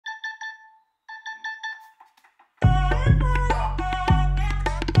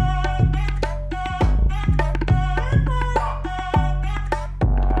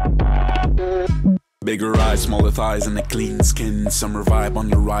Bigger eyes, smaller thighs and a clean skin. Summer vibe on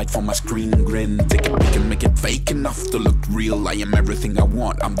your right for my screen grin. Take a pic and make it fake enough to look real. I am everything I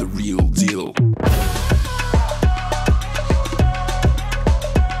want, I'm the real deal.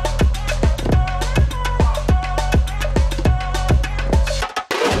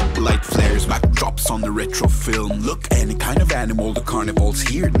 Light flares, backdrops on the retro film. Look, any kind of animal, the carnival's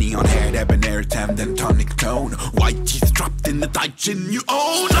here. Neon hair, debonair, tanned and tonic tone. White teeth trapped in the tight chin you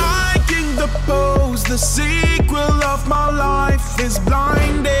own. Liking the pose, the sequel of my life is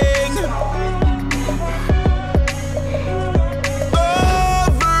blinding.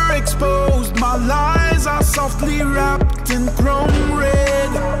 Overexposed, my lies are softly wrapped in chrome red.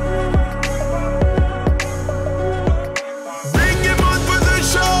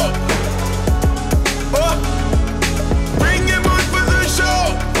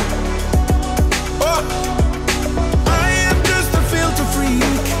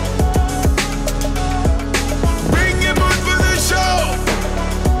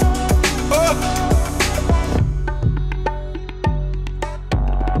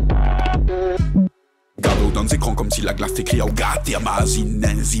 Écran comme si la glace écrit au gâté, Amazines,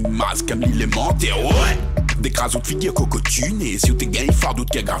 images comme l'élémentaire, ouais. Des crasos de figures cocotune, et si tu gagnes, fard doute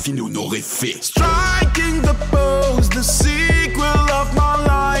qu'à graffine on aurait fait. Striking the pose, the sequel of my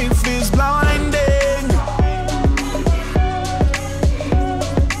life is blind.